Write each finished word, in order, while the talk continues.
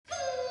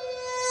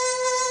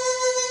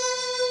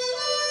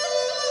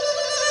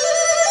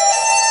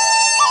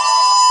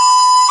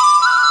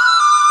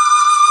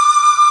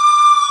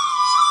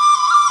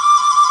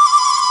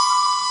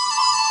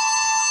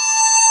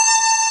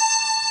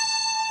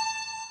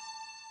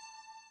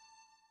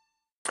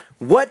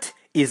What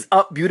is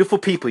up, beautiful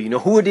people? You know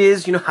who it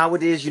is, you know how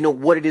it is, you know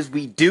what it is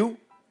we do,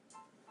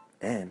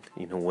 and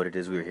you know what it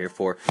is we're here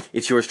for.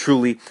 It's yours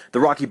truly, the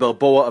Rocky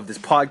Balboa of this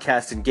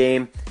podcast and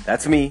game.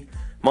 That's me,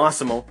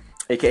 Massimo,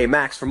 aka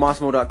Max from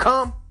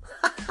Massimo.com.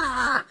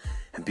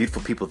 And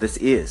beautiful people, this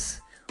is,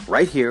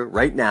 right here,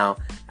 right now,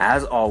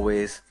 as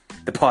always,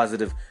 the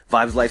Positive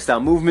Vibes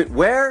Lifestyle Movement,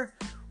 where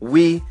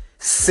we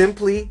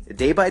simply,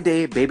 day by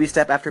day, baby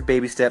step after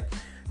baby step,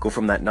 go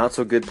from that not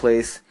so good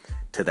place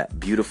to that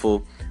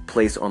beautiful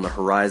place on the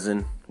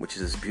horizon, which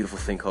is this beautiful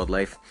thing called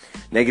life.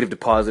 Negative to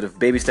positive,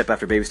 baby step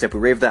after baby step. We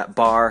rave that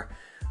bar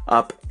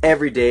up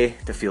every day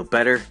to feel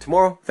better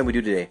tomorrow than we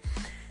do today.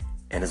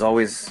 And as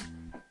always,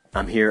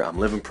 I'm here, I'm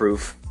living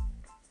proof.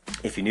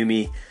 If you knew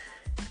me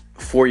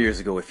 4 years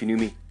ago, if you knew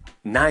me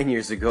 9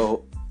 years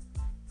ago,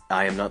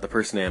 I am not the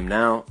person I am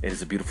now. It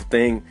is a beautiful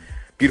thing.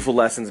 Beautiful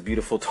lessons,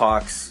 beautiful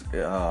talks.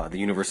 The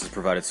universe has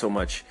provided so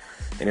much.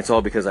 And it's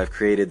all because I've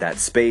created that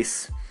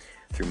space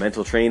through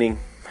mental training,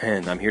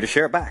 and I'm here to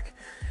share it back.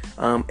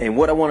 And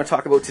what I want to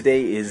talk about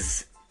today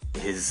is,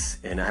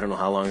 and I don't know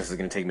how long this is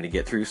going to take me to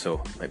get through,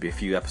 so it might be a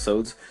few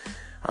episodes.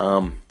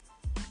 I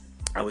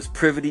was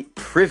privy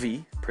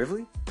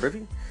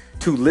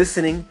to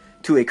listening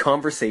to a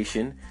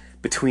conversation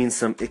between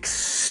some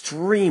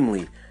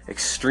extremely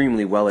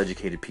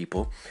well-educated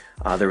people.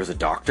 There was a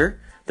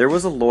doctor, there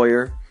was a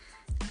lawyer,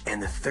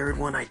 and the third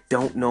one, I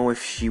don't know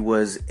if she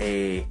was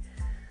a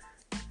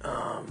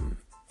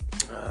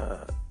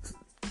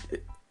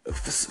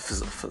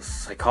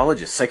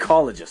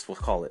psychologist, we'll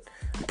call it.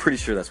 I'm pretty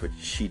sure that's what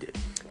she did.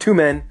 Two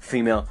men,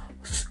 female,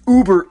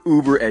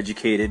 uber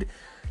educated.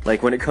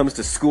 Like when it comes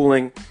to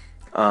schooling,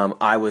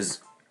 I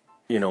was,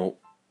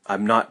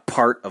 I'm not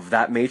part of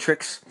that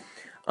matrix.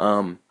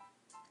 But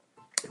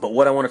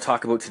what I want to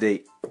talk about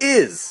today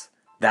is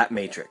that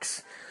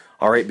matrix.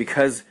 All right,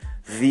 because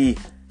the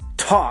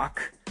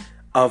talk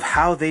of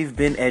how they've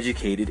been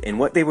educated and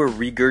what they were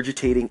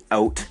regurgitating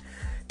out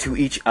to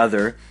each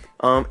other,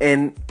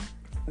 and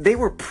they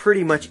were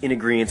pretty much in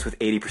agreement with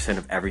 80%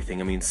 of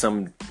everything. I mean,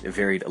 some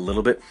varied a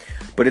little bit,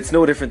 but it's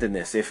no different than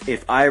this.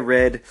 If I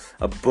read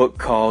a book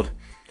called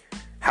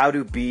How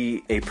to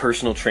Be a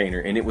Personal Trainer,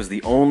 and it was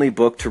the only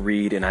book to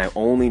read, and I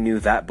only knew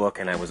that book,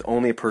 and I was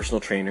only a personal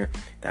trainer,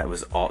 that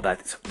was all.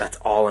 That's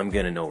all I'm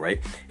gonna know, right?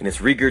 And it's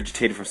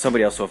regurgitated from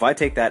somebody else. So if I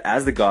take that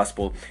as the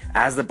gospel,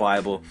 as the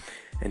Bible,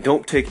 and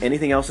don't take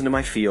anything else into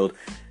my field,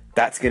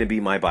 that's going to be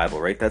my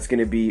Bible, right? That's going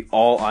to be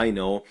all I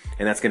know,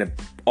 and that's going to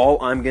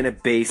all I'm going to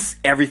base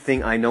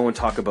everything I know and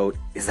talk about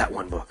is that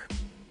one book.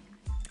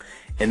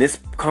 And this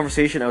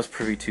conversation I was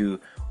privy to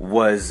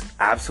was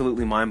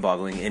absolutely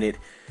mind-boggling, and it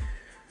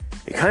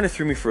kind of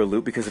threw me for a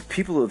loop, because if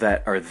people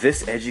that are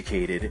this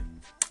educated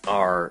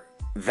are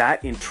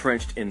that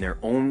entrenched in their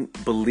own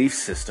belief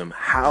system,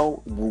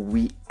 how will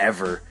we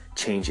ever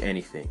change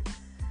anything?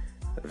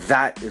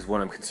 That is what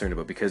I'm concerned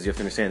about, because you have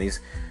to understand these,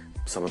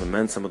 some of the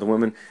men, some of the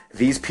women,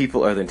 these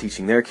people are then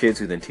teaching their kids,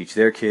 who then teach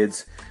their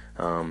kids,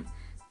 and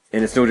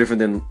it's no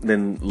different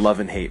than love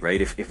and hate,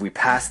 right? If we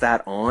pass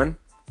that on,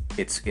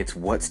 it's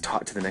what's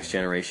taught to the next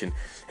generation,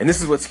 and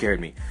this is what scared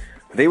me.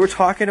 They were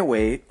talking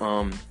away,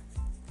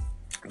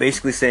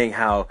 basically saying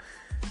how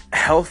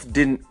health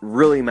didn't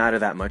really matter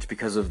that much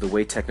because of the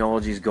way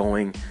technology is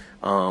going,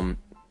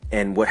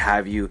 and what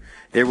have you.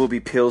 There will be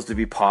pills to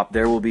be popped.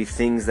 There will be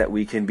things that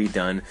we can be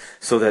done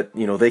so that,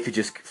 they could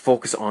just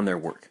focus on their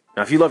work.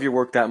 Now, if you love your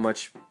work that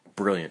much,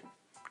 brilliant,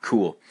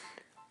 cool.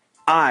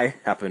 I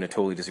happen to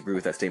totally disagree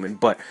with that statement,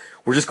 but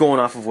we're just going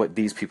off of what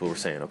these people were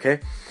saying, okay?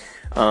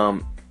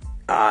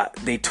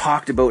 They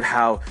talked about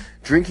how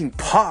drinking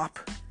pop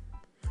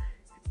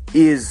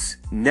is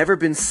never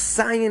been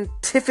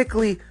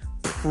scientifically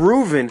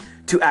proven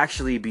to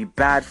actually be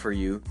bad for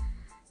you,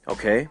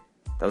 okay?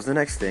 That was the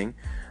next thing.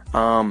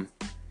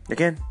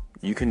 Again,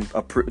 you can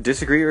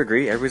disagree or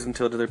agree. Everybody's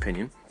entitled to their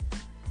opinion.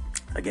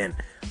 Again,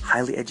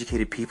 highly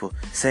educated people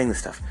saying this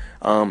stuff.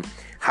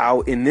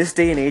 How in this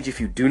day and age, if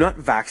you do not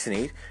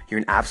vaccinate, you're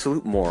an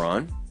absolute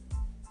moron.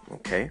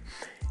 Okay?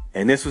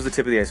 And this was the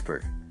tip of the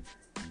iceberg.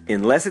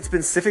 Unless it's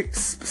been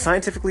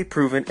scientifically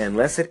proven,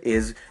 unless it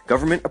is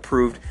government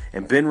approved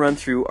and been run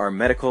through our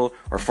medical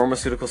or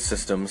pharmaceutical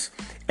systems,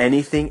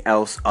 anything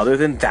else other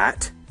than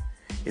that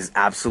is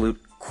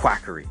absolute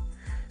quackery.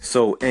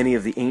 So any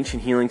of the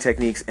ancient healing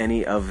techniques,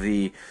 any of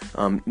the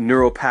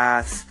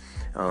neuropaths,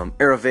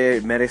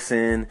 Ayurvedic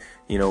medicine,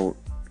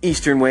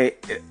 Eastern way,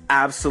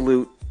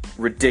 absolute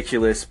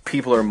ridiculous.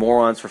 People are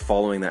morons for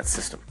following that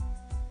system.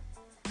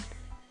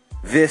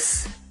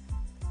 This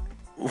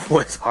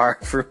was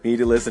hard for me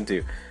to listen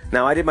to.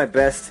 Now, I did my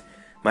best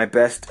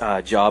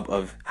job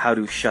of how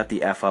to shut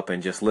the F up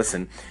and just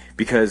listen,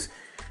 because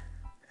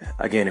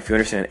again, if you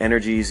understand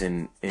energies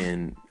and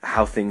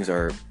how things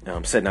are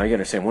said, now you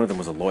understand one of them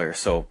was a lawyer.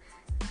 So,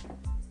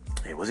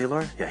 hey, was he a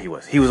lawyer? Yeah, he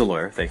was. He was a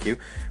lawyer. Thank you.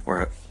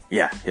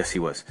 Yes, he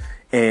was.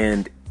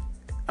 And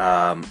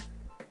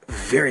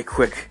very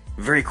quick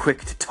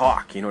to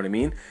talk. You know what I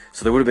mean?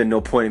 So there would have been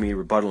no point in me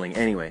rebuttaling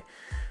anyway.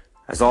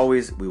 As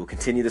always, we will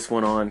continue this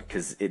one on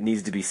because it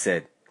needs to be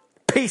said.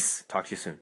 Peace. Talk to you soon.